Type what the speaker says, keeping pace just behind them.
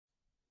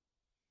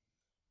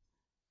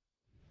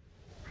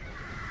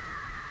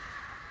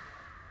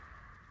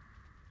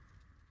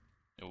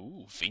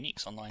Ooh,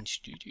 Phoenix Online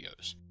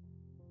Studios.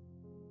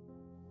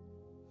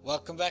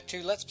 Welcome back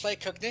to Let's Play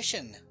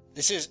Cognition.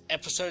 This is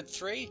episode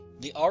 3,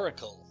 The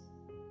Oracle.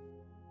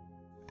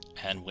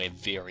 And we're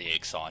very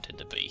excited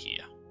to be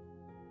here.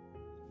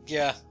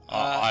 Yeah.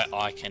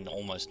 I can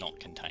almost not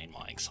contain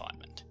my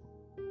excitement.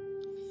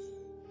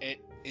 It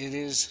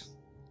is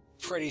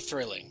pretty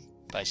thrilling.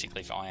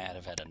 Basically, if I had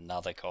have had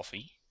another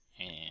coffee,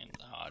 and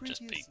I'd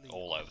just be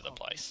all over the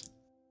place.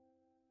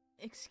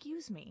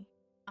 Excuse me,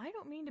 I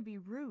don't mean to be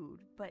rude,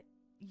 but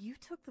you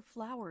took the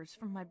flowers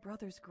from my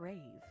brother's grave.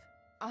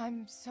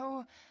 I'm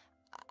so...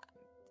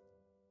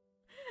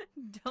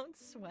 Don't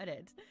sweat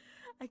it.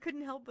 I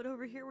couldn't help but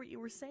overhear what you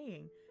were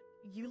saying.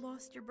 You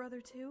lost your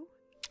brother too?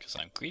 Because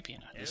I'm creepy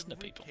and I listen to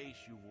people. Every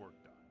case you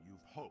worked on,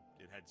 you've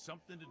hoped it had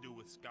something to do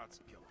with Scott's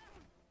killing.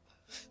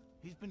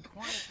 He's been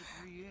quiet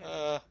for 3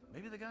 years.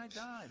 Maybe the guy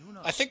died, who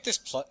knows? I think this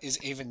plot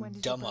is even When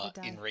did your dumber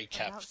brother die? in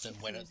recap About than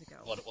 6 when years ago.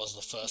 what it was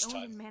the first He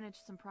owned and time. managed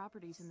some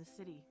properties in the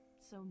city,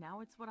 so now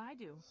it's what I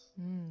do.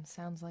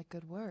 sounds like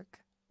good work.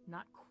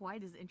 Not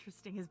quite as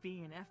interesting as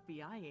being an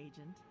FBI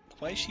agent.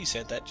 The way she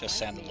said that just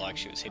sounded like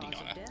she was hitting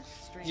on her.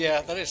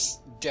 Yeah, that is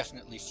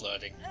definitely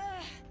flirting.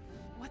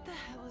 What the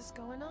hell is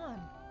going on?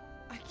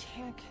 I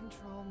can't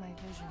control my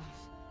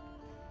visions.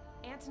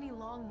 Anthony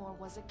Longmore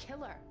was a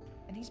killer,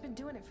 and he's been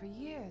doing it for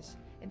years,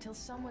 until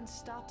someone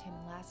stopped him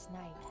last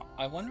night.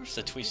 I wonder if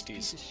the twist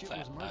is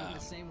that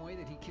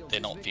they're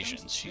not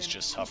visions, she's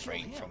just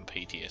suffering from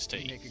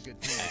PTSD.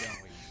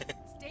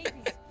 It's Davies.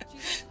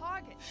 She's a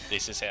target.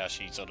 This is how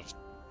she sort of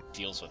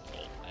deals with it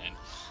all, and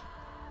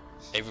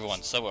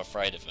everyone's so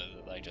afraid of her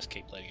that they just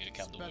keep letting her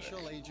come to work.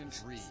 Special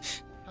Agent Reed.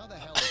 How the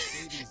hell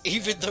is Davies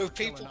Even dead though and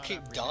still people not keep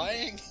apprehended?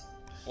 dying?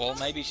 Well,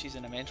 maybe she's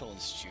in a mental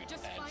institute,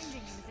 Just and finding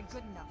him isn't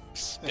good enough.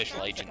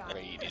 Special Agent Scott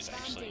Reed is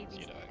found actually, Davies,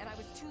 you know, and I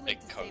was too a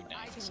late to code save name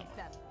for either someone.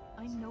 of them.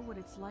 I know what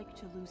it's like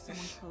to lose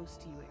someone close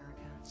to you,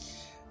 Erica.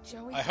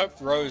 Joey I hope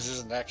confirmed Rose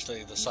isn't actually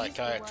the the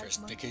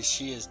psychiatrist, wise because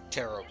she is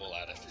terrible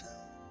at it.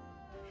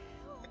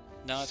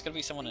 No, it's gotta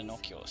be someone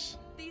innocuous.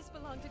 These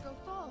belong to Go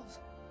Falls.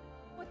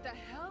 What the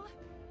hell?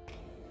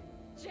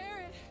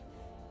 Jared!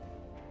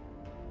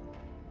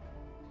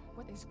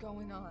 What is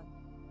going on?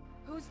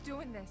 Who's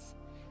doing this?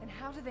 And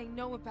how do they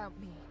know about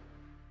me?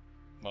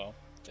 Well,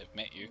 they've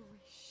met you. Holy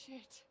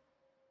shit.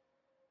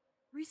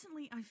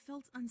 Recently, I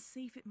felt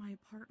unsafe at my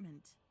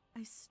apartment.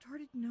 I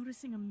started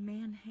noticing a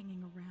man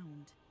hanging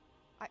around.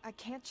 I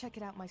can't check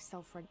it out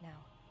myself right now,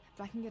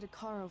 but I can get a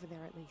car over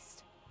there at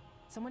least.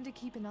 Someone to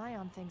keep an eye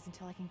on things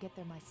until I can get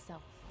there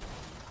myself.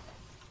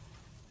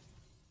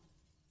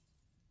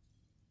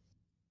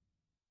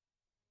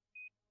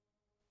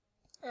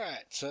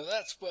 Alright, so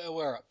that's where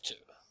we're up to.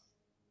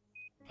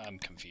 I'm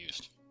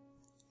confused.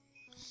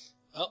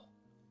 Oh,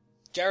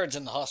 Jared's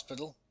in the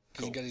hospital,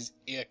 because Cool. he got his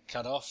ear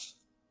cut off.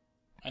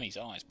 And his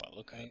eyes, by the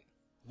look of it.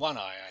 One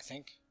eye, I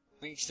think. I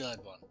think he still had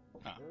one.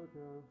 Ah.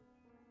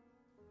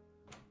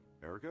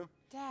 Erica?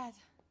 Dad,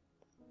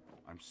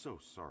 I'm so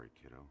sorry,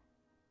 kiddo.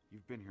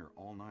 You've been here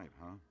all night,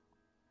 huh?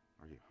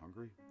 Are you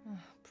hungry?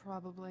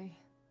 probably.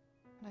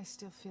 But I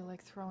still feel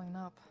like throwing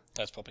up.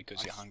 That's probably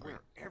because you're I hungry.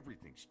 swear,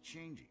 everything's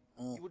changing.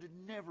 Mm. You would have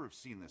never have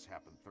seen this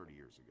happen 30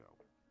 years ago.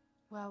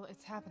 Well,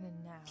 it's happening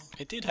now.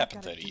 It did I've happen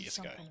gotta 30 do years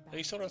ago. something about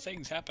These it. sort of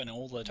things happen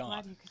all the I'm time.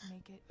 glad you could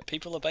make it.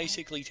 People are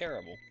basically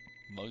terrible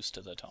most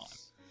of the time.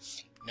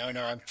 No,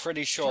 I'm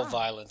pretty sure John.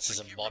 violence is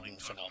a You're modern really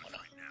tough phenomenon.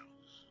 right now,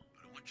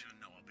 but I want you to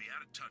know I'll be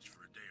out of touch for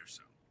a day or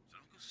so. So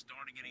don't go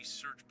starting any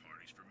search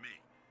parties for me.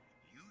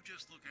 You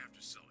just look after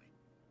Sully.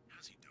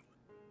 How's he doing?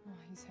 Oh,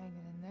 he's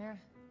hanging in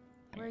there.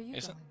 Where are you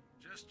Isn't- going?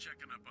 Just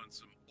checking up on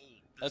some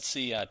old. That's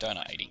the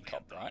donut eating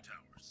cop, right?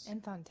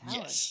 Enthon Towers.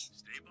 Yes.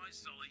 Stay by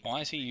Sully.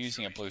 Why is he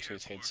using a Make sure you Bluetooth care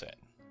for him, headset?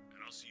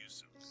 And I'll see you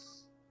soon.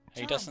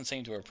 He John. doesn't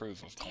seem to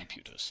approve of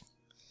computers.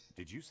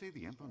 Did you say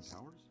the Enthon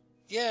Towers?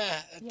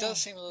 Yeah, it Yeah,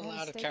 does seem a I little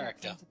had out of stake up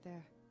character. planted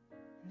there.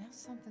 Now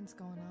something's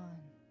going on.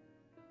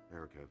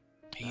 Erica.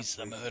 He's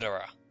the that place murderer.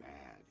 has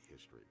Bad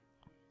history.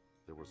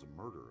 There was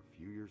a murder a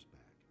few years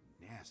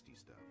back. Nasty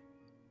stuff.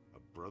 A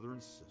brother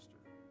and sister.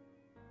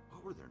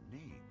 What were their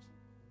names?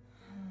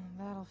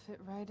 That'll fit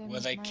right in. Were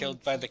with they my killed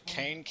week by so the far.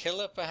 Kane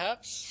killer,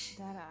 perhaps?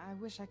 Dad, I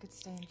wish I could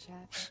stay and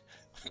chat.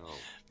 Oh,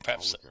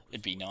 Perhaps I'll look up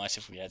it'd be nice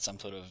if we had some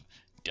sort of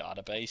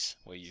database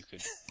where you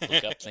could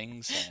look up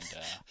things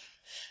and,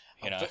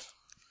 you know. But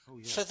Oh,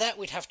 yeah. for that,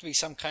 we'd have to be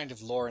some kind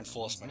of law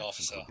enforcement That's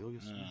officer.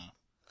 Cordelia Smith.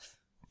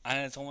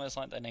 And it's almost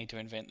like they need to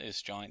invent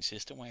this giant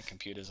system where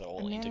computers are I all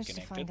managed to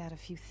interconnected. find out a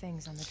few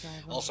things on the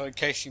drive over. Also, in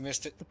case you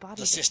missed it, The body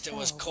the that sister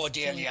was fell was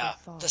Cordelia,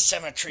 Joey the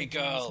cemetery the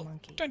wise girl.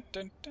 monkey. Dun,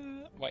 dun,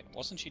 dun. Wait,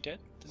 wasn't she dead?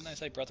 Didn't they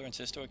say brother and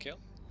sister were killed?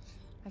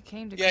 I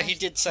came to Yeah, crash he the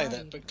did say party,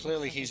 that, but it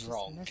clearly looks like I he's just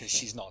wrong, missed because it.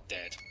 she's not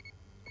dead.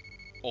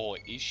 Or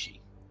is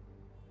she?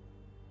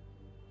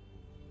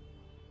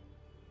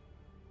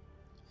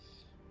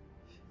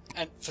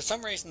 And for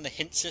some reason, the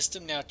hint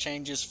system now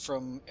changes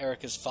from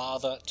Erica's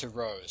father to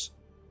Rose.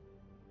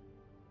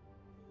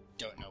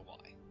 Don't know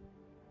why.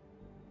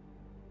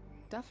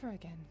 Duffer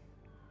again.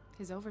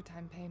 His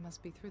overtime pay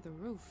must be through the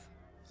roof.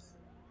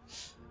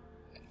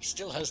 He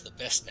still has the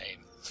best name.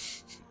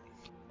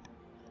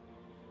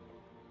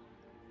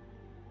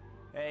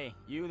 Hey,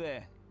 you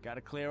there.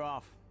 Gotta clear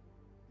off.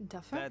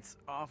 Duffer? That's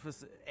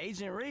Officer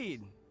Agent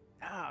Reed.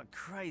 Ah,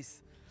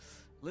 Christ.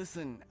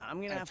 Listen, I'm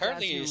gonna And have to ask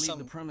apparently you to he's leave some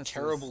the premises.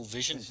 terrible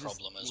vision It's just,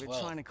 problem as we're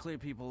well. trying to clear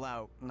people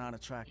out, not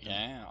attract them.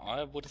 Yeah,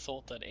 I would have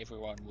thought that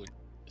everyone would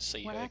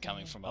see What her happened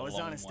coming here? from I a was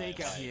long on a way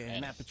stakeout away here in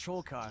and that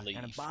patrol car, and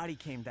a leave. body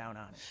came down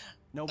on it.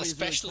 Nobody's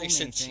Especially really told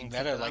me since he anything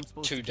met except her that I'm like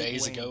supposed 2 to keep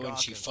days away in ago and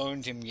she Gawker.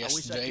 phoned him I wish I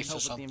yesterday could for help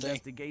with the something.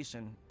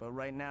 investigation, but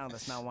right now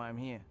that's not why I'm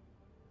here.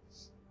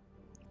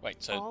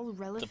 Wait, so All the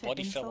relevant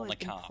body info fell on the has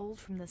been car, pulled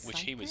from the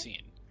which he site was pit?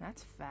 in.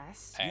 That's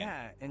fast. And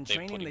Yeah, in they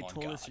training put they him on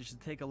told us guard. it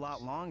should take a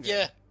lot longer.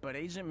 Yeah. But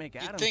Agent You'd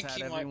McAdams think had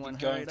he might everyone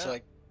be going hurried to up.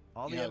 like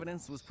All the you know,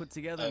 evidence was put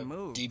together a and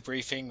moved.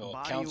 debriefing The or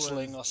body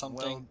counseling or was,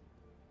 something. well,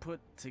 put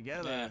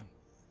together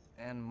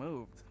and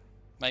moved.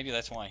 Maybe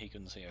that's why he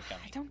couldn't see her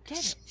coming. I don't get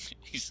it.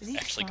 He's Is he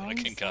actually got a trying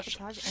to concussion.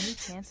 sabotage any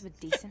chance of a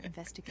decent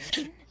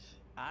investigation?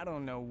 I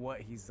don't know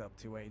what he's up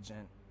to,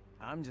 Agent.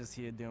 I'm just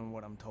here doing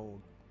what I'm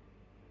told.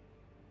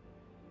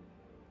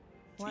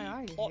 Why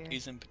are The you plot here?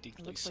 isn't It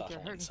particularly looks like you're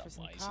subtle in hurting some for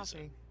some ways, is it?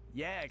 coffee.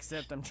 Yeah,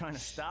 except I'm trying to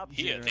stop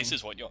Here, this jittering.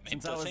 is what you're meant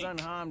Since to I was think.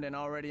 unharmed and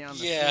already on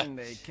the Yeah. scene,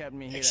 they kept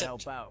me here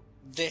Except- to help out.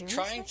 They're Seriously?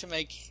 trying to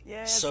make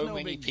Yeah, it's so no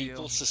many big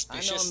people deal.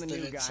 suspicious I know I'm the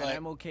that new it's guy, like, and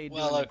I'm okay doing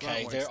well, the okay,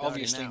 grunt work they're starting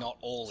obviously now. not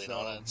all in So,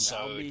 on it, so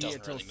I'll be it here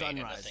doesn't till really mean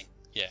sunrise. anything.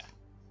 Yeah.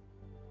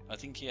 I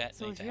think you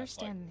So need if to you're have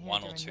standing like here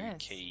one or doing two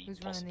this, key who's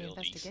running the possibilities.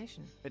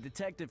 investigation? A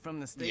detective from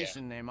the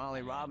station named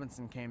Ollie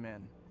Robinson came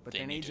in, but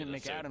Then then you do Agent the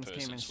third McAdams came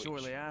person in switch.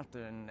 shortly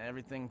after, and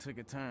everything took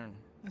a turn.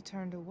 A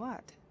turn to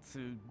what?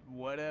 To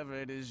whatever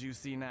it is you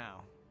see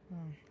now.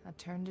 A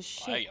turn to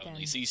shit I then.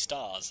 only see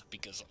stars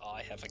because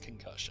I have a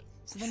concussion.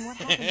 So then what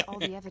happened to all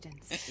the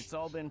evidence? It's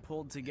all been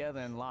pulled together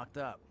and locked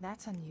up.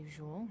 That's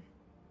unusual.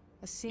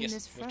 A scene Yes,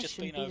 this we've fresh just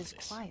shouldn't been be over this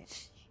this.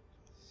 quiet.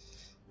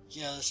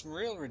 Yeah, there's some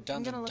real I'm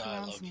redundant gonna look around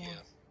dialogue some more. here.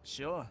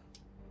 Sure.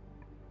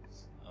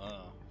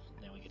 Oh,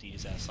 now we get to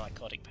use our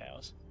psychotic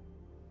powers.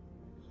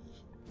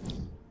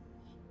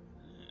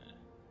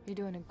 You're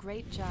doing a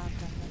great job,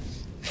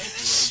 Duffer.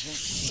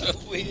 So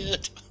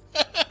weird.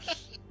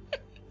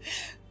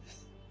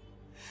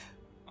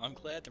 I'm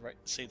glad to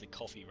see the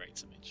coffee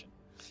rates are mentioned.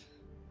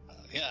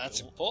 Yeah,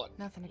 that's important.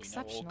 Nothing We know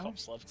all exceptional.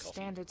 cops love coffee.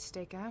 Standard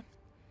stakeout.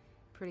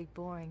 Pretty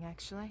boring,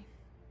 actually.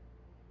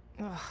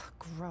 Ugh,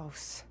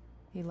 gross.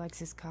 He likes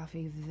his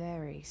coffee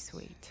very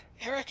sweet.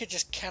 Erica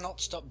just cannot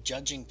stop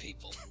judging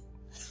people.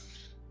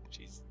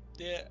 Jeez.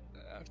 Yeah.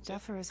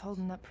 Duffer is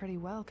holding up pretty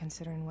well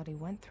considering what he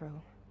went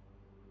through.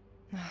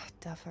 Ah,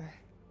 Duffer.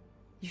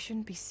 You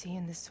shouldn't be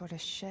seeing this sort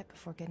of shit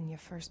before getting your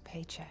first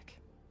paycheck.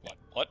 What?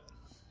 What?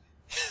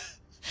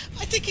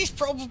 I think he's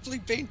probably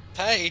been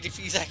paid if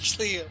he's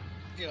actually,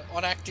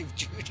 on active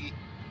duty.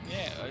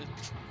 Yeah.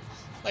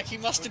 Like he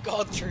must have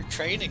gone through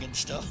training and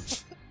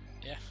stuff.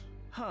 Yeah.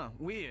 Huh,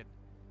 weird.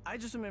 I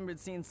just remembered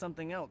seeing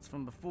something else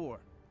from before.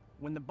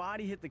 When the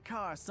body hit the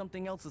car,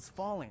 something else was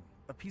falling.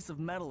 A piece of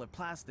metal or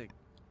plastic.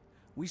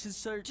 We should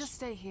search... Just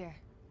stay here.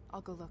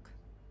 I'll go look.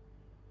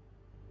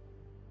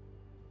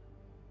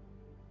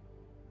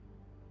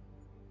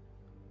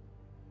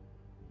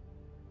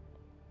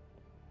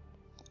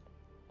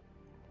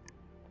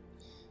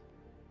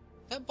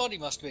 That body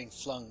must have been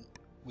flung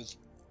with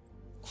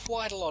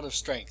quite a lot of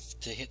strength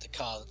to hit the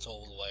car that's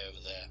all the way over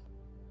there.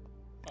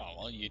 Oh,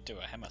 well, you do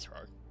a hammer throw.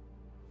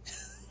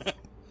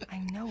 I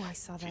know I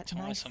saw If you that tie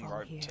knife some fall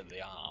rope here. to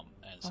the arm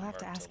and I'll some have rope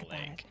to ask to the about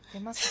leg. it. They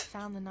must have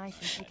found the knife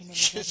and taken it as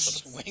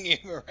Just evidence. swinging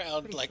him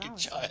around Pretty like a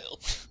promising.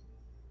 child.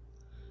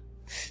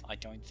 I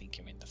don't think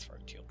you're meant to throw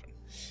children.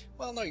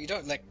 Well, no, you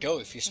don't let go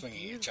if you're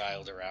swinging your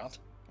child around.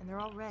 And they're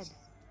all red.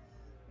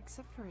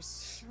 Except for a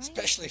strange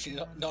Especially if you're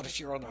looking not one if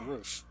you're on a back.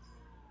 roof.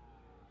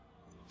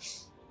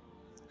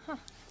 Huh.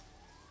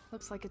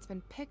 Looks like it's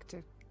been picked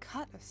or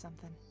cut or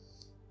something.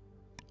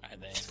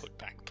 And then put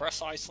back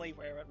precisely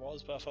where it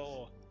was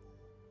before.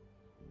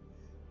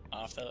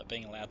 After it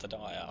being allowed to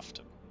die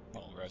after...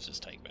 Well, roses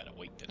take about a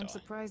week to I'm die.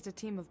 surprised a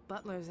team of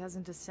butlers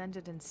hasn't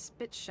descended and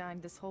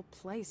spit-shined this whole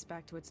place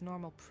back to its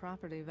normal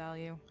property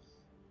value.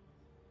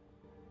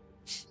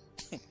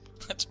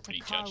 That's A pretty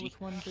car judgy.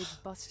 with one big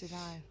busted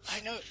eye.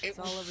 I know, It's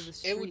all over the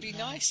it would street be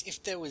now. nice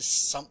if there was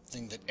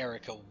something that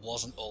Erica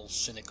wasn't all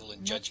cynical and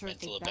I'm not sure if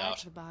they judgmental bagged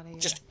about. the body or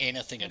Just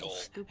anything had at to all.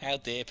 scoop it. How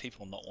dare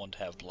people not want to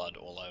have blood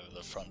all over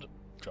the front of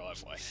the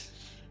driveway?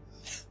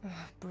 Ugh,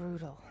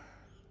 brutal.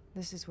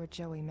 This is where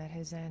Joey met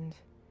his end.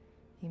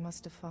 He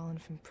must have fallen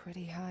from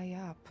pretty high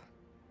up.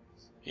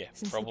 Yeah,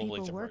 Since probably the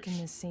people the working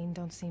roof. this scene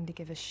don't seem to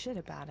give a shit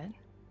about it,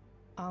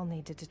 I'll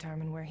need to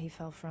determine where he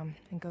fell from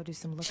and go do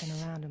some looking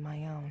around of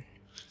my own.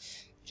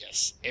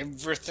 Yes,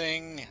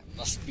 everything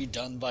must be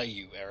done by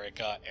you,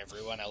 Erica.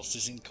 Everyone else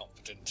is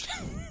incompetent.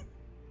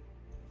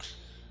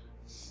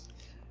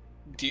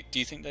 Do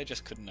you think they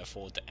just couldn't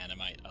afford to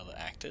animate other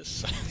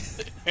actors?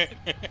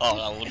 Oh,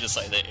 no, we'll just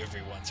say that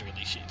everyone's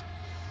really shit.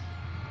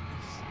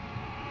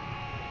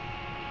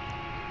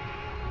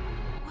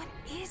 What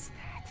is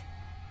that?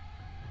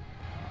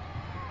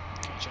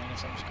 Chain of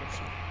some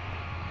description.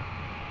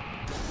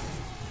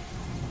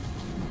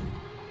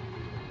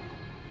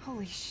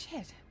 Holy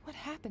shit, what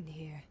happened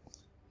here?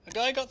 A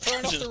guy got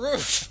thrown off the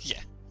roof. Yeah.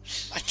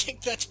 I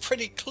think that's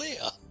pretty clear.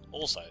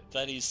 Also,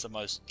 that is the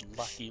most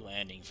lucky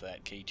landing for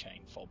that keychain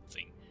fob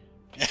thing.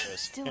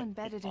 Because Still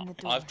embedded in the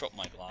door. I've dropped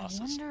my I glasses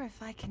wonder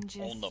if I can just...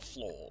 on the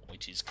floor,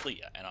 which is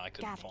clear, and I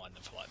couldn't Got it. find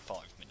them for like 5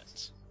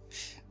 minutes.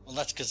 Well,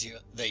 that's because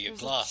they're your There's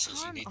a glasses.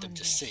 You charm need them on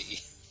to this. see.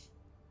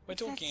 We're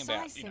It's that talking size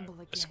about, you know, symbol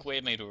a again.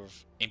 square meter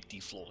of empty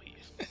floor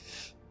here.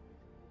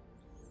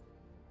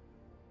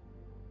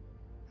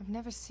 I've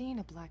never seen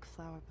a black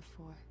flower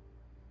before.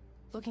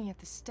 Looking at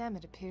the stem,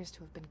 it appears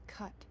to have been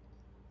cut.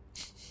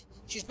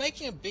 She's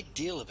making a big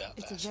deal about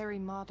It's that. a very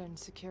modern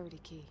security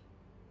key.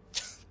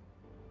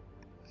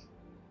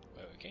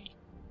 Okay.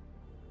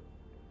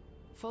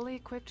 Fully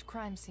equipped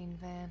crime scene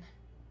van.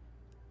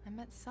 I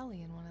met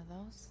Sully in one of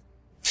those.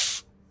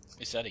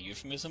 Is that a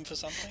euphemism for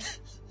something?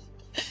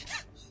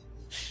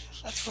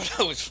 That's what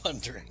I was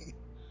wondering.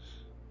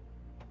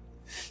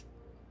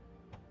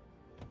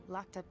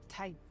 Locked up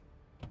tight.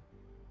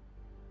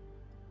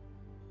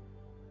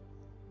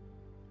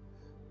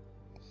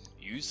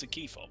 Use the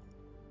key fob.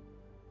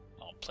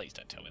 Oh, please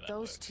don't tell me that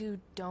Those works. two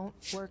don't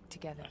work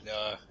together.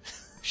 No.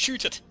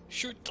 Shoot it!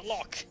 Shoot the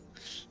lock!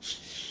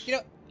 You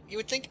know, you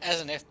would think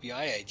as an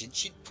FBI agent,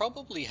 she'd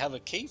probably have a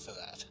key for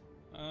that.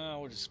 I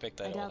would expect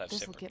they I all doubt have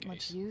this will separate get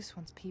much keys. use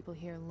once people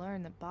here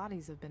learn that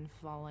bodies have been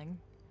falling.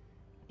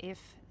 If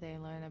they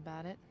learn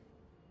about it.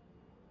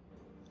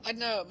 I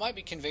know, it might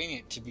be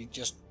convenient to be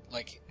just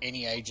like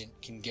any agent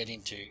can get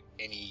into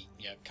any,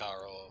 you know, car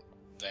or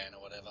van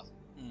or whatever.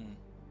 Hmm.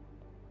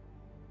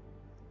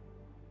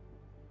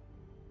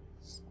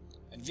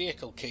 And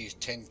vehicle keys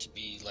tend to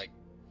be like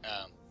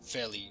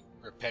fairly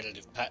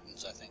repetitive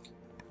patterns, I think.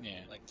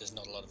 Yeah. Like there's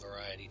not a lot of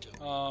variety to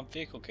them.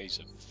 Vehicle keys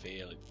are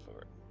fairly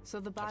for So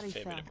the a body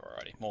fair fell. bit of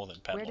variety, more than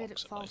Where padlocks did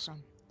it at fall least.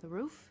 from? The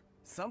roof?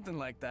 Something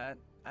like that.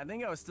 I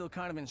think I was still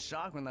kind of in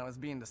shock when that was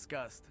being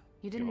discussed.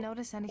 You didn't You're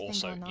notice anything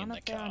also going on in the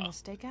up there on car. the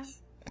stakeout?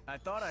 I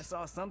thought I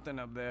saw something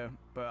up there,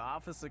 but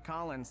Officer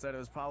Collins said it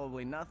was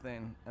probably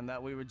nothing and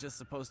that we were just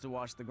supposed to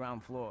watch the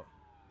ground floor.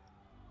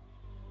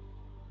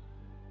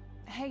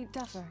 Hey,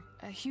 Duffer,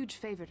 a huge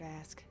favor to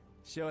ask.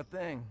 Sure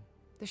thing.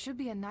 There should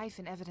be a knife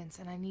in evidence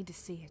and I need to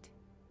see it.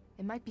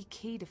 It might be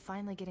key to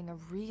finally getting a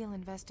real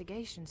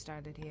investigation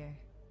started here.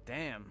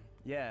 Damn.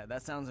 Yeah,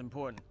 that sounds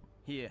important.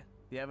 Here,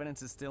 the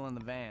evidence is still in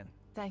the van.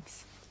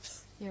 Thanks.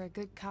 You're a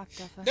good cop,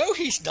 Duffer. No,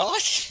 he's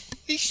not!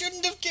 He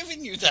shouldn't have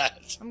given you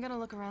that! I'm gonna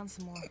look around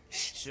some more.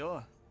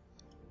 Sure.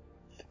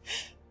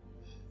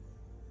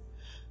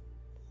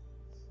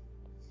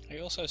 I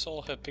also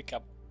saw her pick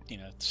up, you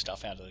know,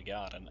 stuff out of the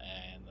garden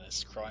and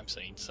this crime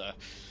scene, so...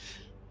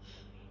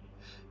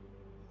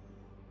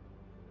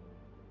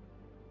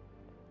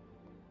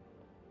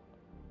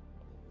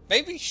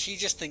 Maybe she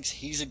just thinks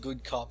he's a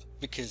good cop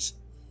because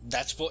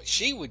that's what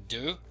she would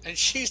do, and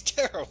she's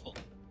terrible.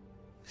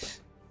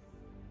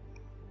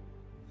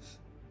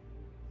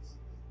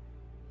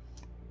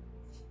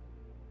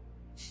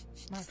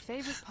 My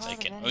favorite part They of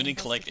can any only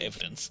collect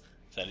investigation, evidence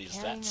that is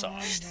carrying that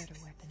around size. murder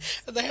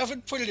weapons. And they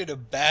haven't put it in a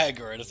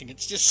bag or anything,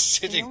 it's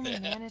just They sitting only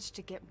there. managed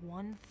to get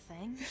one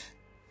thing?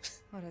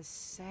 What a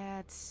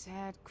sad,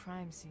 sad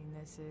crime scene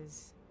this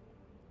is.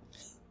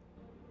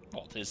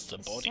 Well, there's the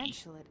body.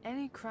 Essential at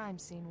any crime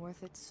scene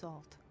worth its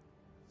salt.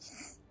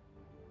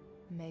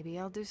 Maybe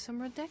I'll do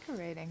some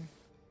redecorating.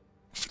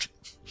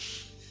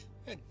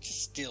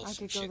 Just steal I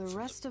some could go shit the from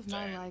rest of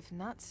my van. life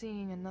not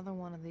seeing another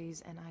one of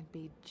these and I'd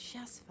be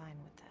just fine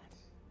with that.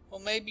 Well,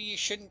 maybe you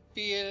shouldn't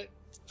be a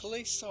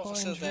police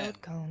officer Orange then.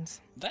 road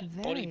cones. That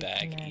Very body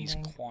bag commanding. is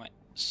quite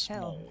small.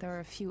 Hell, there are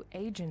a few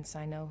agents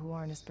I know who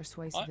aren't as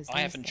persuasive as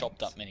I haven't these chopped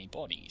guys. up many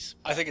bodies.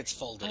 I think it's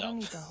folded I don't up.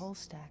 need the whole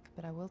stack,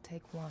 but I will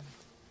take one.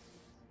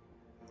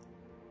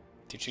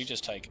 Did she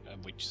just take a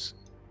witch?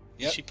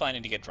 Yep. Is she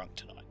planning to get drunk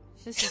tonight?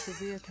 This is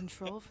the rear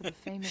control for the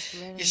famous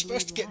red and You're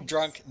supposed to blue get lights.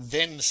 drunk,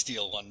 then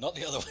steal one, not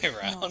the other way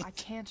around. No, I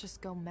can't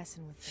just go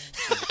messing with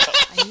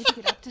things. I need to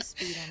get up to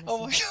speed on this Oh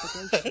my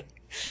investigation.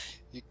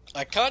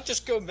 I can't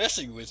just go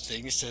messing with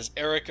things, says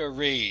Erica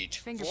Reed.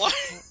 Fingerprint What?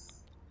 kit.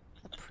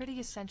 A pretty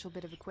essential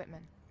bit of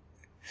equipment.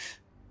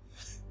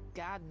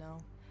 God, no.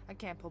 I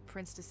can't pull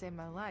prints to save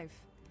my life.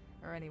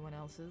 Or anyone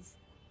else's.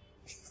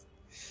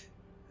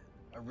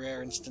 A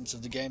rare instance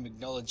of the game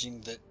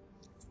acknowledging that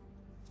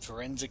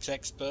forensics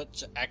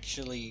experts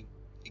actually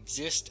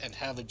exist and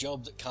have a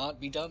job that can't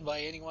be done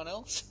by anyone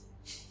else.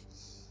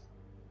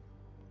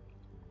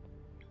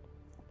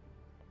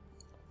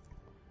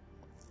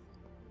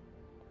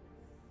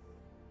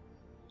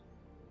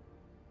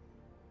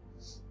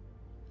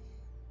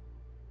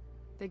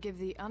 They give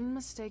the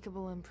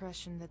unmistakable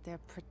impression that they're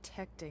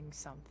protecting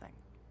something.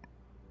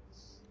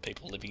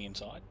 People living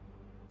inside?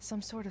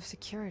 Some sort of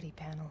security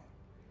panel.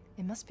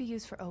 It must be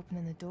used for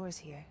opening the doors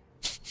here.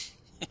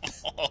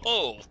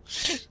 Oh!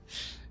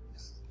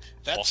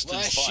 That's Boston's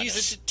why she's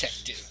finest. a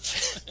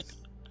detective.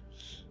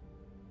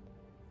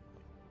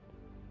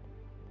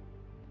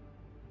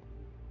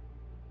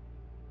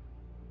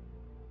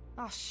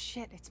 Oh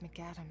shit, it's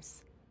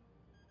McAdams.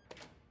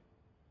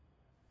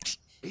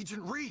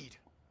 Agent Reed!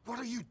 What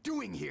are you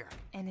doing here?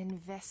 An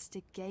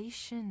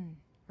investigation,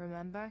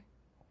 remember?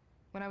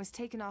 When I was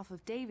taken off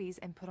of Davies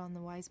and put on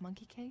the Wise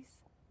Monkey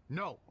case?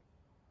 No.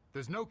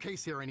 There's no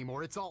case here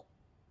anymore. It's all...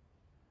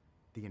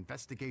 The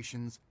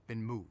investigation's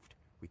been moved.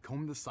 We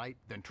combed the site,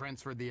 then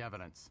transferred the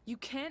evidence. You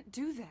can't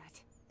do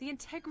that. The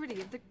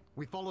integrity of the...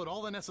 We followed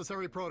all the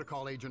necessary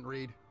protocol, Agent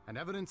Reed, and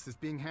evidence is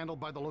being handled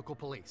by the local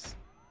police.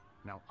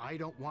 Now, I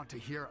don't want to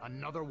hear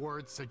another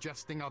word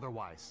suggesting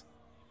otherwise.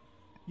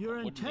 Your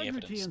Wouldn't the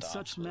integrity evidence in start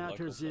such with the local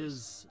matters police?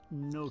 is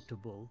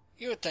notable.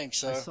 You would think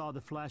so. I saw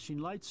the flashing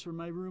lights from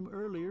my room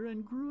earlier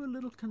and grew a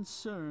little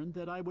concerned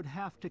that I would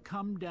have to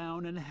come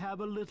down and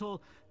have a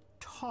little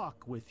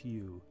talk with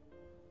you.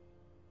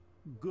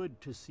 Good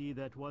to see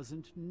that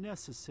wasn't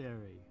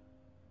necessary.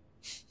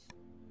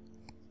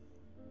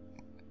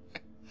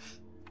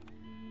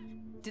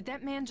 Did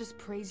that man just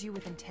praise you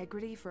with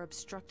integrity for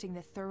obstructing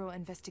the thorough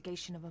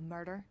investigation of a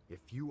murder? If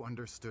you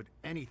understood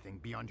anything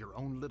beyond your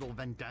own little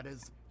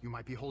vendettas, you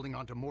might be holding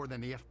on to more than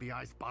the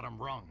FBI's bottom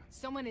rung.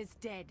 Someone is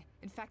dead.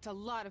 In fact, a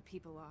lot of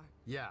people are.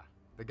 Yeah,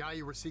 the guy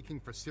you were seeking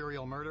for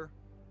serial murder?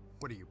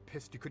 What are you,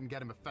 pissed you couldn't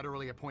get him a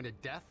federally appointed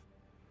death?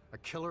 A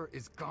killer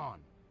is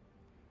gone.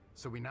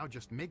 So we now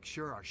just make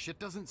sure our shit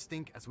doesn't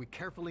stink as we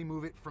carefully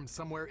move it from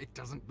somewhere it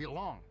doesn't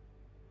belong.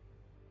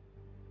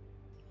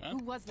 Well, Who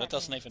was that that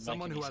doesn't man? even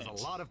Someone make who any has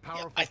sense. a lot of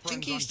powerful I friends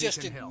think he's on just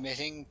Beacon Hill.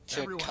 admitting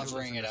to Everyone who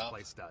covering lives it in this up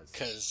place does.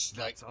 because,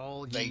 That's like, all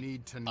you they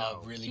need to are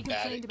know. really He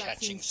bad complained at about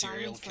seeing catching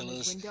serial sirens from his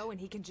killers. window, and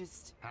he can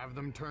just... Have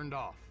them turned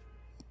off.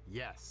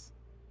 Yes.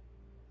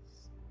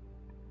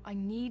 I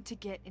need to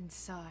get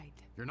inside.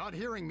 You're not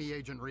hearing me,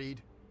 Agent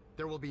Reed.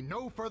 There will be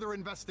no further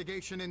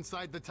investigation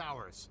inside the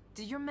towers.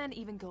 Did your men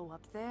even go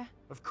up there?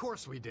 Of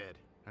course we did.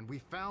 And we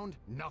found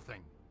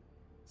nothing.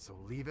 So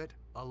leave it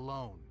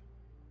alone.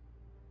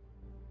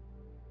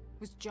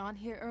 Was John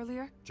here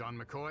earlier? John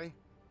McCoy?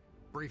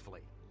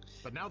 Briefly.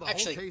 But now the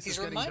Actually, whole case he's is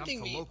getting dumped reminding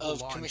to me local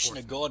of law Commissioner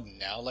enforcement. Gordon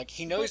now. Like,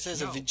 he knows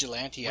there's a No,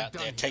 vigilante we're out done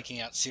there here. taking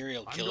out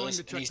serial I'm going killers,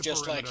 to and check he's the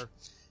just like, perimeter.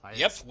 I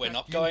yep, expect we're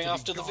not you going to be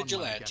after the gone when I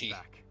get vigilante.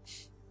 back.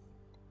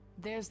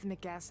 There's the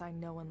McGass I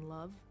know and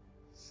love.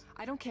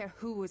 I don't care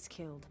who was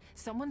killed.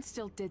 Someone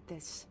still did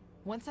this.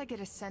 Once I get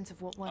a sense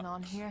of what went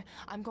on here,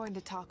 I'm going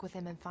to talk with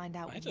him and find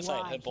out I have to say,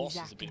 why her boss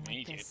he's is a bit acting of an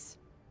like idiot. this.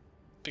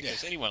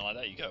 Because anyone like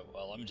that, you go,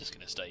 well, I'm just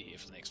going to stay here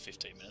for the next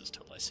 15 minutes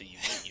till I see you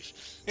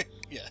leave.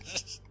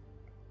 yes.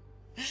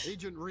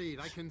 Agent Reed,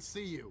 I can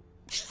see you.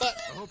 But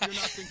I hope you're not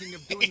thinking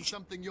of doing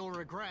something you'll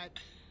regret.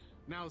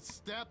 Now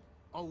step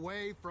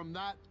away from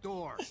that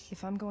door.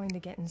 If I'm going to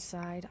get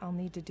inside, I'll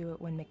need to do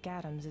it when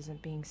McAdams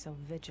isn't being so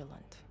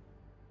vigilant.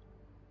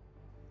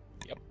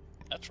 Yep,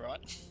 that's right.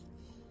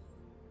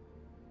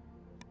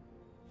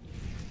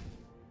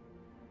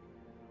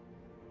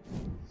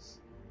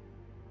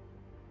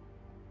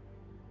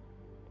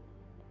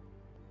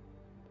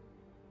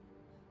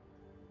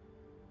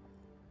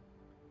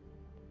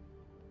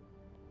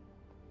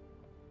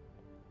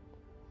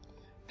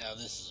 now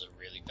this is a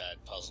really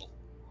bad puzzle.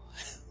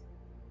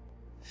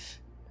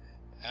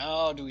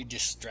 How do we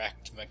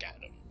distract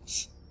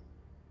McAdams?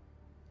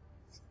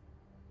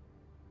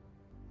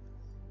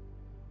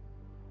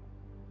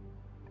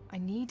 I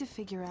need to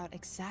figure out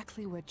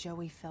exactly where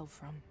Joey fell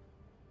from.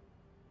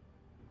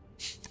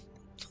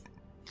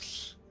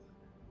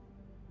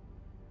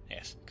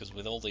 Yes, because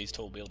with all these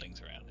tall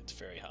buildings around, it's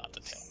very hard to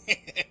tell.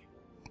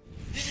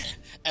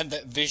 And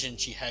that vision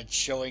she had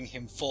showing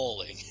him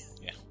falling.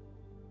 Yeah.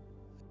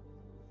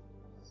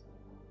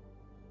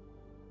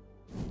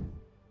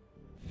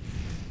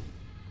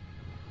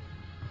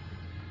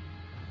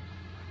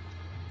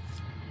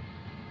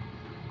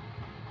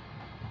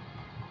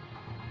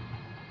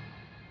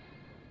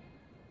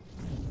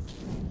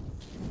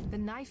 The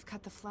knife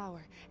cut the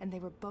flower, and they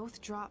were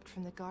both dropped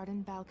from the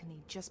garden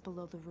balcony just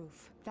below the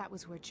roof. That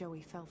was where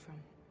Joey fell from.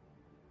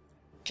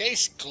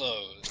 Case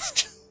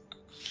closed.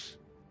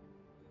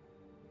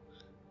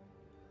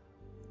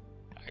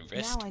 I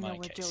rest Now I know my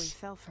where case. Joey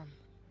fell from,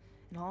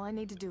 and all I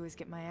need to do is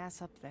get my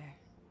ass up there.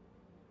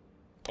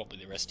 Probably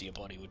the rest of your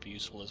body would be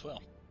useful as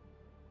well.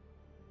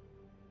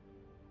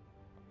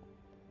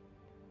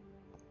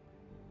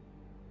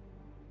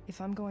 If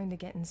I'm going to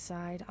get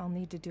inside, I'll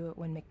need to do it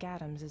when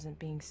McAdams isn't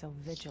being so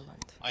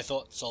vigilant. I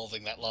thought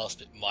solving that last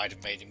bit might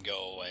have made him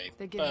go away,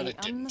 They give but me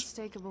it didn't.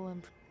 unmistakable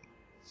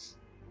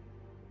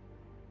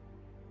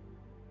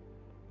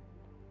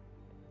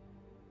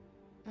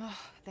Ugh,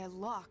 they're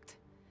locked.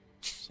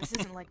 This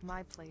isn't like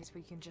my place where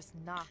you can just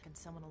knock and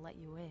someone will let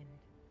you in.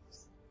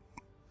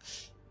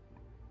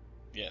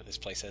 Yeah, this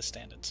place has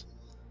standards.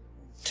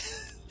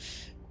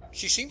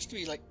 She seems to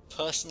be, like,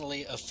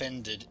 personally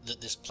offended that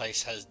this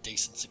place has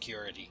decent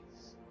security.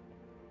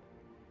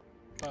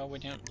 Well,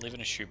 when you live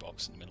in a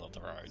shoebox in the middle of the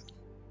road.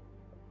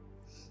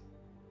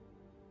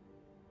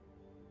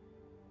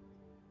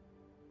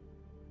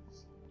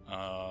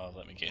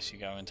 Let me guess, you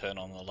go and turn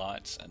on the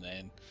lights, and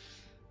then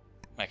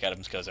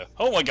McAdams goes,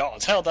 oh my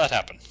god, how'd that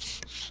happen?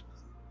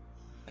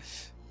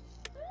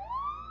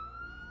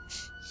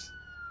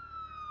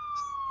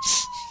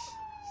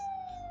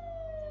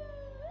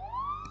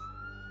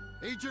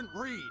 Agent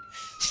Reed,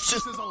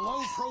 this is a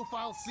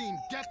low-profile scene.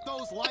 Get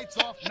those lights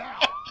off now!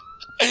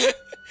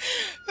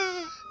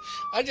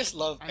 I just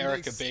love And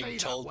Erica they being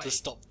stay told that to way.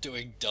 stop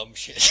doing dumb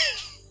shit.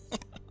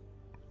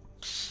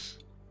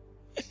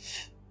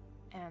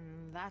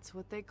 And that's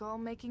what they call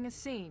making a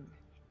scene.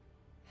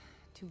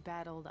 Too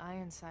bad old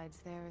Ironsides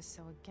there is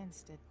so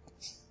against it.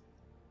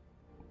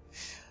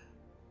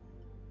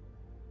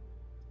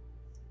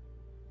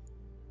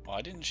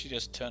 Why didn't she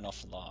just turn on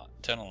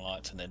the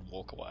lights and then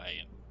walk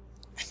away?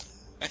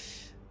 And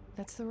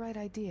That's the right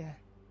idea,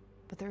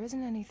 but there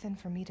isn't anything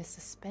for me to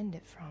suspend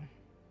it from.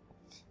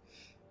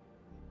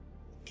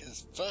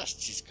 Because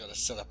first she's got to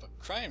set up a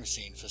crime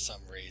scene for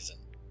some reason.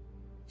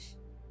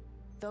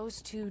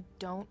 Those two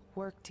don't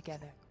work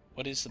together.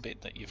 what is the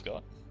bit that you've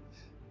got?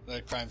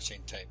 The crime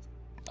scene tape.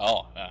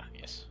 Oh,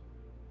 yes.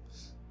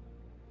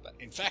 But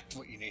in fact,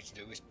 what you need to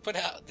do is put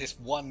out this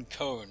one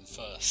cone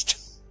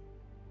first.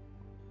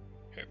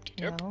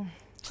 Herp-de-derp. Well,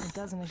 it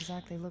doesn't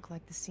exactly look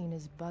like the scene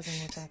is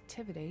buzzing with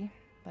activity,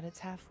 but it's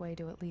halfway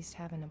to at least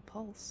having a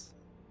pulse.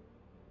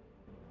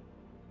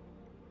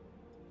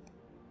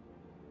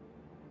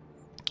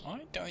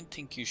 I don't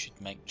think you should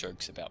make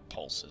jokes about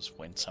pulses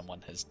when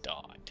someone has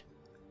died.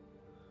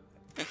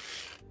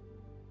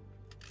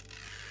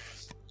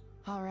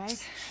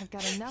 Alright, I've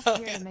got enough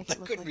here to make I it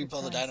look couldn't like be a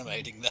bothered crime scene.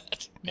 animating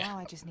that. Now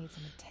I just need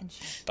some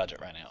attention. Budget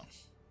ran out.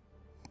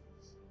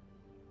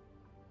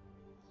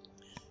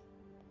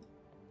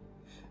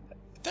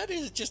 That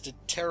is just a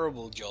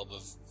terrible job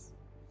of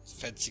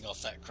fencing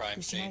off that crime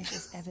This scene. knife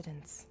is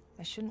evidence.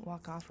 I shouldn't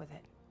walk off with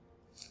it.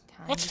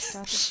 Time What? to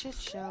start the shit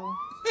show.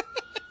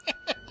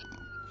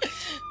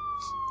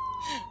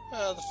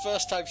 The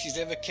first time she's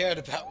ever cared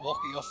about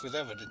walking off with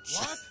evidence.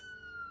 What?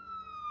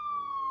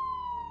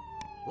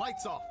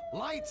 Lights off!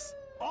 Lights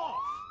off!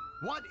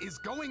 What is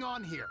going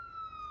on here?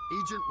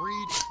 Agent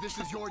Reed, if this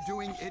is your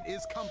doing, it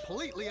is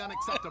completely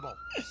unacceptable.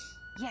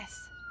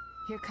 Yes,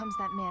 here comes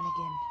that man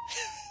again.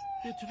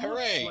 It looks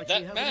Hooray, like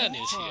that we have man a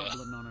is here.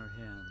 problem on our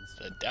hands.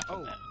 The dapper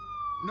Oh. man.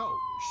 No,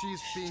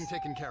 she's being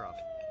taken care of.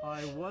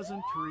 I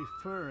wasn't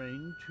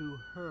referring to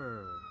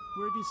her.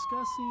 We're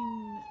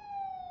discussing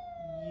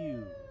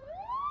you.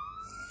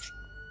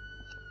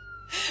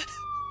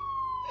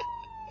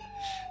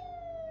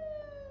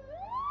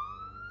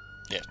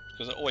 Yeah,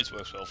 because it always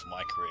works well for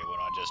my career when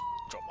I just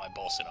drop my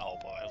boss in a whole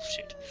pile of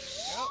shit.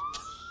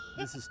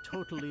 This is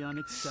totally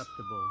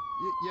unacceptable.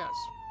 Yes.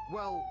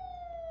 Well,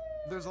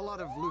 there's a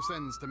lot of loose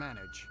ends to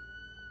manage.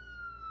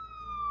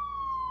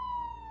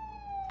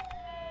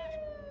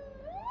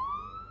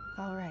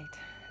 Alright,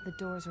 the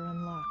doors are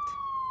unlocked.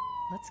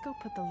 Let's go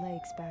put the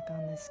legs back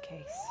on this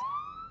case.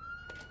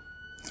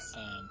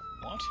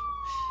 What?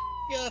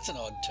 Yeah, that's an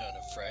odd turn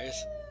of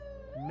phrase.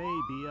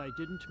 Maybe I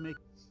didn't make...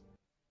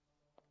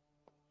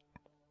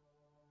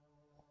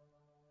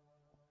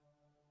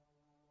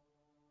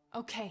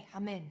 Okay,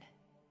 I'm in.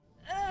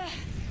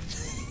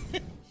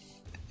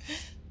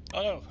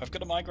 Oh no, I've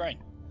got a migraine.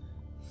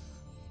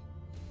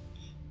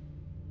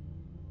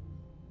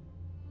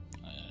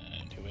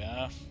 And here we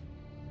are.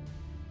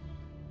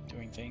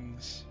 Doing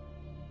things.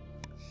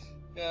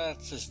 Yeah,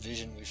 it's this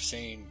vision we've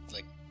seen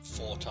like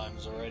 4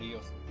 times already.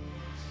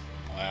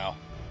 Wow.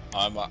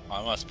 I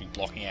must be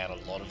blocking out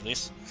a lot of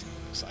this,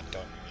 because I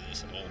don't remember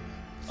this at all.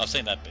 I've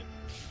seen that bit.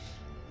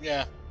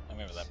 Yeah, I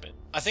remember that bit.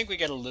 I think we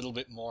get a little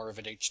bit more of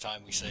it each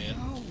time we see it.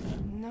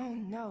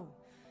 No.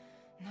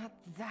 Not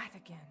that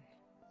again.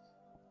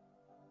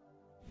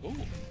 Ooh,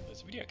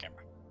 there's a video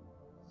camera.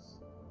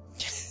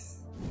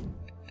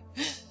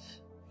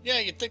 Yeah,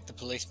 you'd think the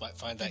police might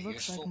find that It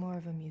looks useful. like more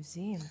of a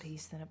museum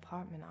piece than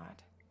apartment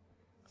art.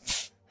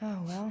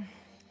 Oh well,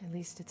 at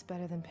least it's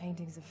better than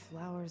paintings of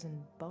flowers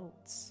and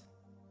boats.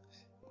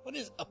 What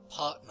is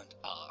apartment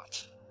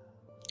art?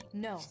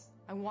 No,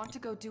 I want to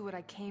go do what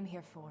I came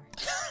here for.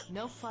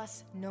 No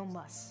fuss, no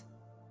muss.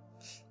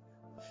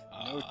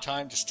 No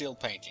time to steal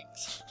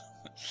paintings.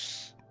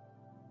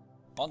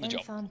 On the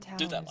job. Enthon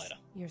Do that Towers, later.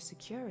 Your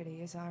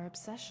security is our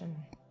obsession.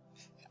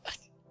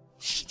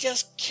 She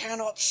just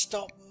cannot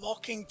stop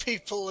mocking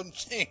people and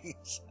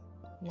things.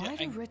 Why Yeah,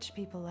 do rich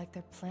people like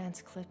their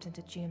plants clipped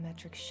into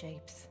geometric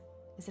shapes?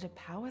 Is it a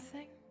power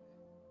thing?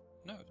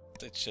 No,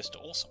 it's just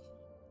awesome.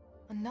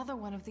 Another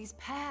one of these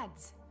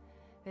pads.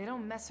 They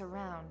don't mess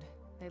around.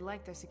 They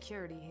like their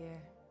security here.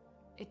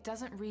 It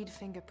doesn't read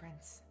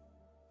fingerprints.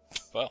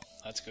 Well,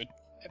 that's good.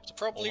 It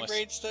probably Almost.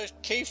 reads the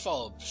key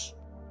fobs.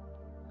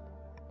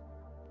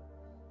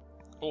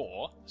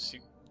 Or, see,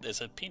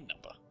 there's a pin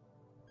number.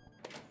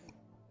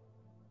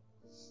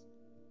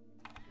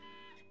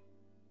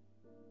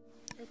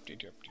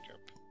 Derp-de-derp-de-derp.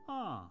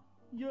 Ah,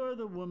 you're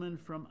the woman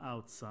from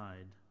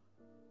outside.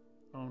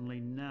 Only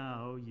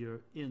now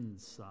you're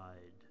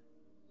inside.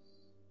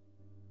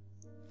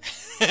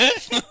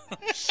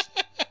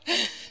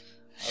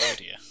 Oh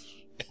dear.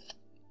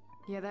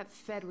 Yeah, that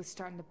Fed was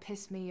starting to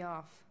piss me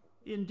off.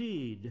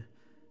 Indeed.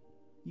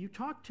 You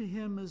talk to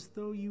him as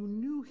though you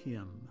knew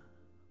him.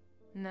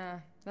 Nah,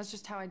 that's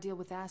just how I deal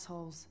with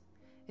assholes.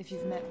 If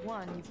you've met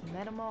one, you've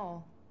met them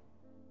all.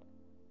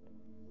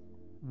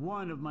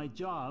 One of my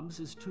jobs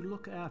is to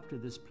look after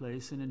this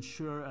place and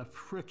ensure a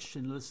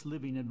frictionless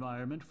living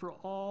environment for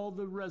all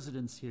the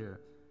residents here.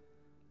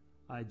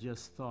 I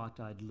just thought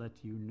I'd let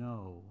you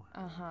know.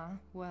 Uh-huh.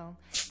 Well,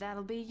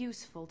 that'll be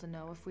useful to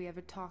know if we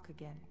ever talk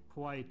again.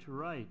 Quite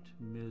right,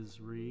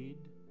 Ms. Reed.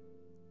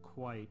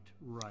 Quite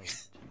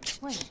right.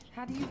 Wait,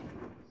 how do you...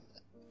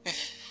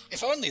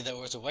 If only there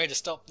was a way to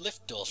stop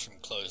lift doors from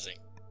closing.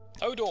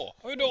 Hodor!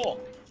 Hodor!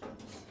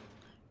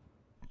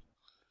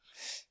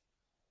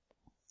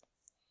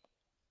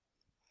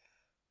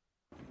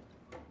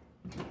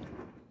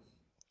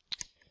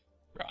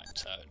 Right,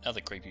 so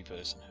another creepy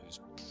person who's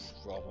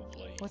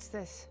probably... What's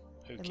this?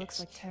 Who It looks cares?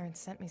 like Terrence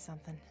sent me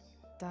something.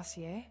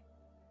 Dossier?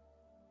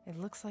 It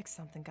looks like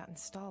something got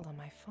installed on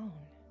my phone.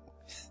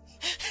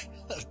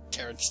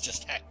 Terrence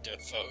just hacked her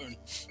phone.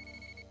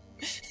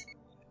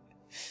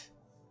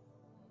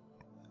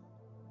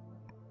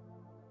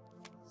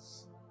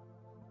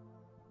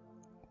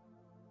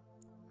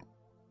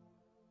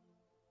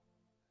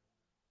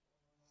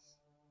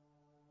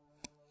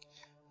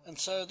 And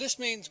so this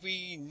means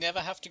we never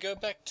have to go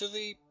back to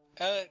the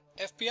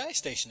FBI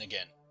station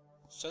again.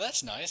 So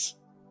that's nice.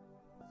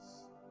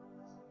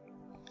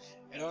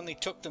 It only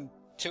took them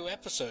 2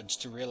 episodes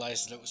to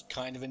realize that it was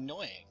kind of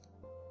annoying.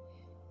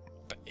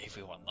 But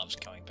everyone loves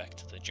going back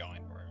to the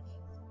giant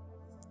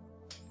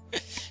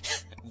room.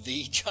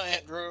 The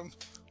giant room?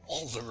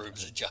 All the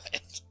rooms are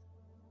giant.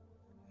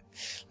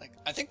 Like,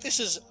 I think this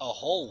is a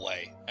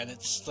hallway, and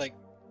it's, like,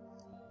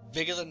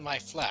 bigger than my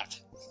flat.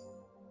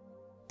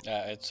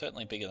 It's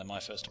certainly bigger than my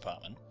first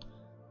apartment.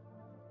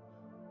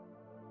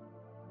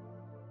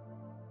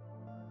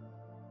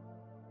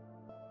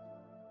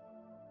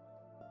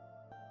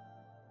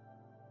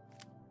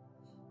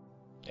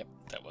 Yep,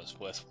 that was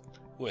worth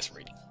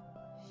reading.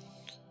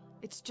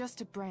 It's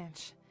just a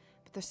branch,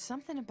 but there's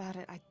something about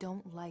it I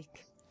don't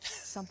like.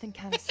 Something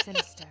kind of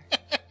sinister.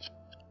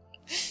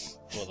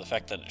 Well, the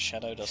fact that its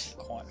shadow doesn't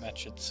quite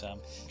match its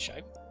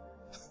shape.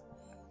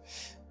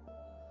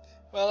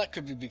 Well, that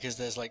could be because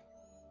there's, like,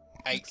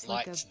 8 Looks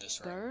like lights a in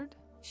this room. bird?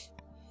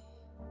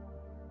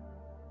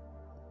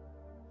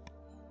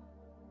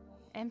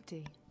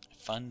 Empty.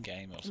 Fun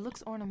game of It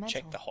looks ornamental.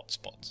 check the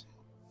hotspots.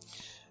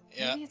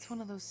 Yeah, Maybe it's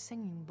one of those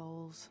singing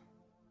bowls.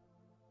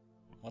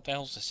 What the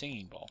hell's the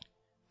singing bowl?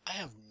 I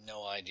have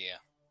no idea.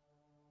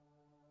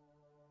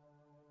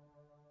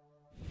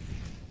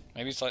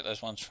 Maybe it's like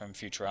those ones from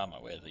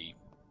Futurama where the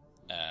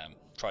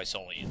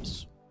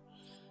Trisolians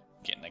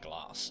get in the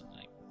glass and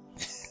they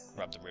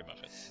rub the rim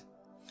of it.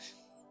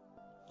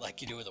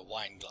 Like you do with a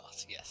wine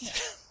glass,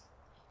 yes.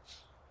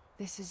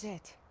 This is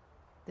it.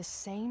 The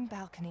same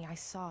balcony I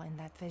saw in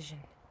that vision.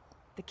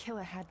 The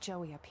killer had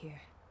Joey up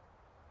here.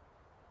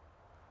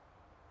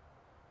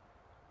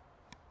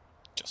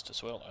 Just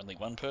as well, only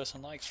one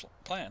person likes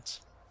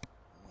plants.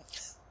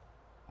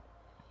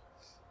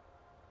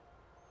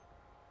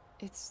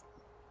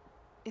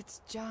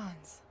 It's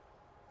John's.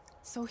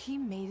 So he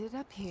made it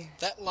up here.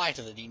 That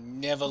lighter that he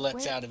never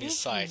lets Where out of his is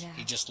he sight, now?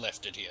 he just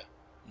left it here.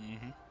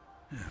 Mm-hmm.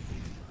 I'm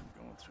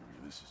going through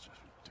here. This is just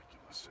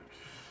ridiculous.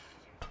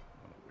 What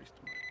a waste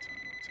of my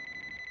time, I'm telling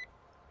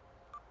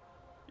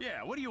you.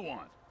 Yeah, what do you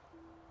want?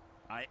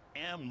 I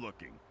am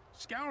looking.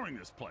 Scouring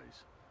this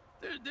place.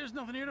 There's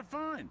nothing here to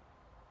find.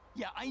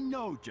 Yeah, I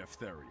know Jeff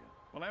Therian.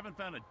 Well, I haven't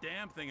found a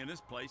damn thing in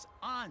this place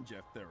on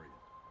Jeff Therian.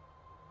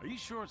 Are you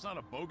sure it's not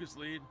a bogus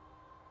lead?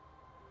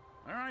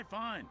 All right,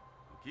 fine.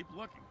 I'll keep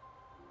looking.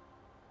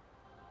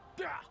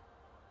 Gah!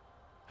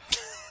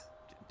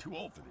 Getting too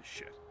old for this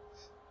shit.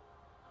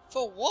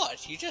 For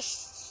what? You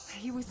just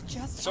He was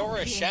just saw up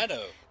a here.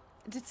 shadow.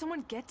 Did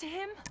someone get to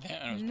him? Yeah,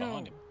 and it was No.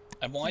 behind him.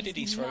 And why did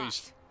he He's throw not.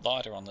 his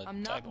lighter on the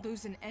I'm table? not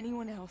losing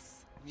anyone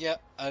else.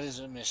 Yep, that is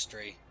a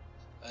mystery.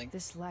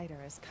 This lighter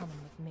is coming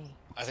with me.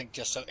 I think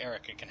just so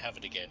Erica can have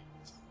it again.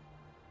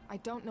 I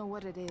don't know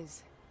what it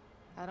is.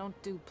 I don't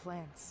do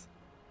plants.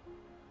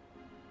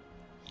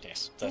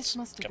 Yes, that's This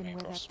must have coming been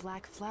where across. that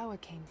black flower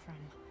came from.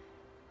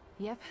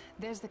 Yep,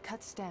 there's the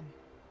cut stem.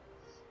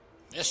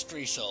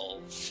 Mystery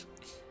solved.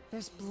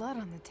 There's blood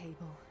on the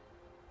table.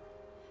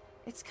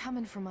 It's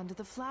coming from under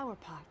the flower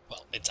pot.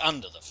 Well, it's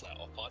under the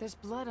flower pot. There's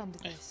blood under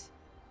this.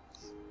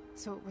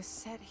 So it was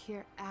set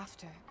here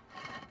after.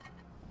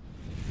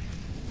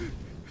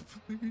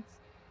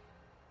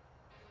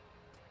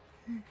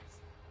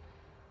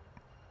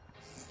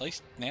 At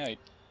least now,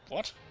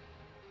 what?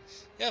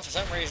 Yeah, for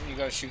some reason you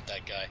gotta shoot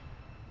that guy.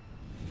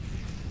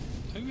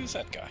 Who is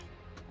that guy?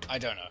 I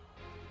don't know.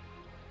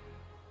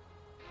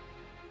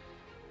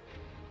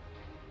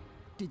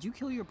 Did you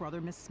kill your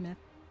brother, Miss Smith?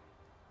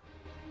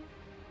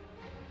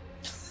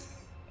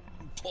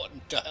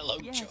 Important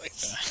dialogue Yes.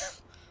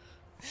 choice.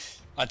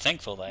 I'm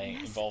thankful they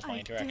Yes, involved my I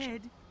interaction.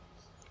 did.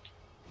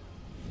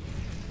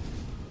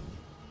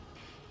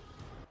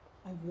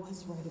 I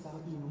was right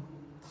about you.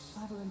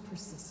 Clever and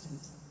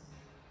persistent.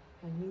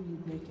 I knew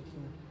you'd make it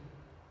here.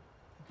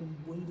 I've been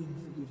waiting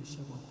for you to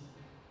show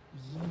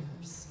up.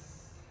 Years.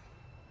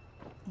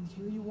 And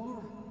here you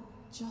are,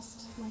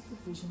 just like the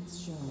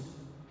visions showed.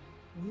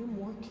 We're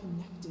more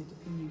connected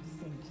than you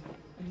think.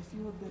 And if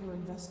you're a better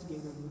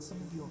investigator than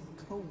some of your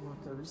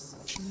co-workers,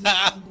 you'll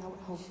find out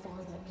how far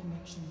that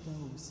connection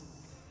goes.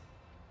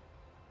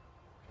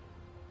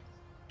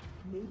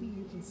 Maybe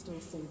you can still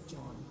save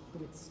John,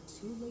 but it's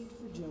too late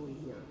for Joey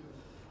here.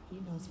 He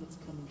knows what's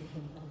coming to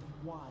him and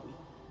why.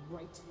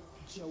 Right,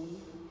 Joey?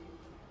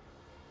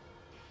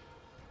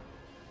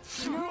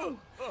 No!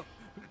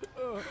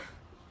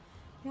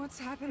 What's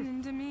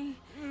happening to me?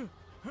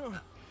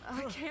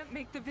 I can't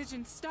make the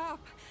vision stop.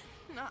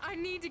 I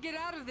need to get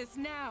out of this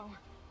now.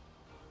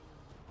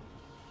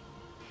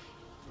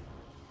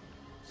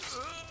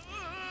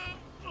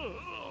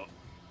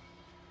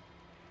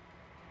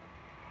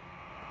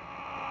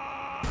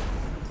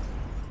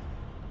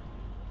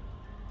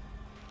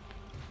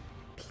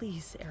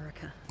 Please,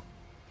 Erica.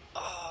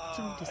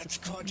 Oh, it's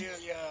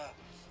Cordelia.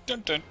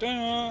 Dun dun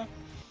dun.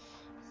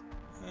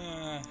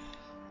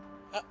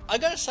 I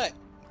gotta say,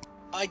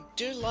 I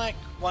do like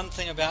one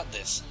thing about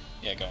this.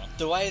 Yeah, go on.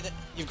 The way that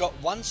you've got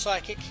one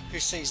psychic who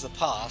sees the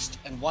past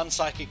and one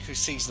psychic who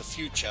sees the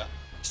future,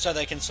 so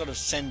they can sort of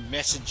send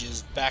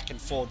messages back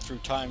and forth through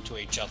time to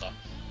each other.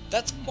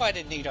 That's quite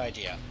a neat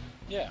idea.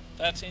 Yeah,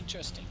 that's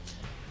interesting.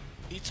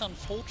 It's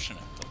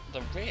unfortunate that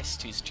the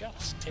rest is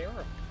just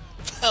terrible.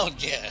 Well,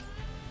 yeah.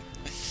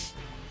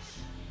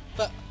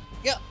 But,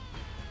 yeah,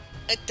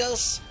 it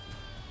does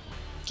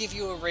give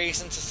you a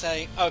reason to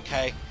say,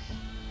 okay,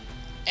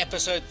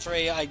 episode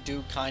 3, I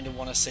do kind of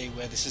want to see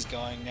where this is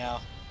going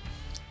now.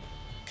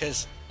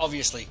 Because,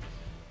 obviously,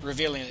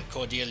 revealing that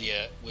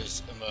Cordelia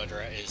was a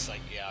murderer is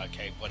like, yeah,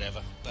 okay,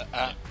 whatever. But,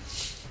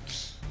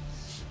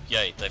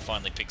 Yay, they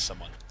finally picked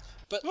someone.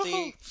 But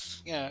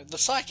the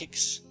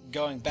psychics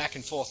going back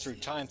and forth through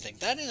time thing,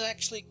 that is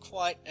actually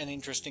quite an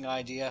interesting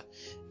idea,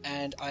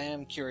 and I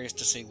am curious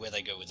to see where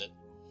they go with it.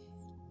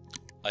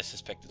 I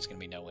suspect it's going to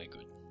be nowhere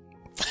good.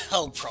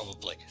 Well,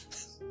 probably.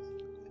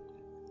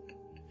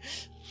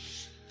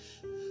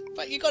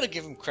 But you gotta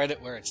give them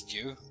credit where it's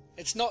due.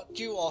 It's not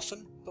due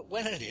often, but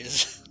when it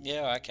is...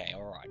 Yeah, okay,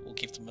 alright. We'll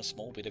give them a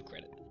small bit of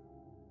credit.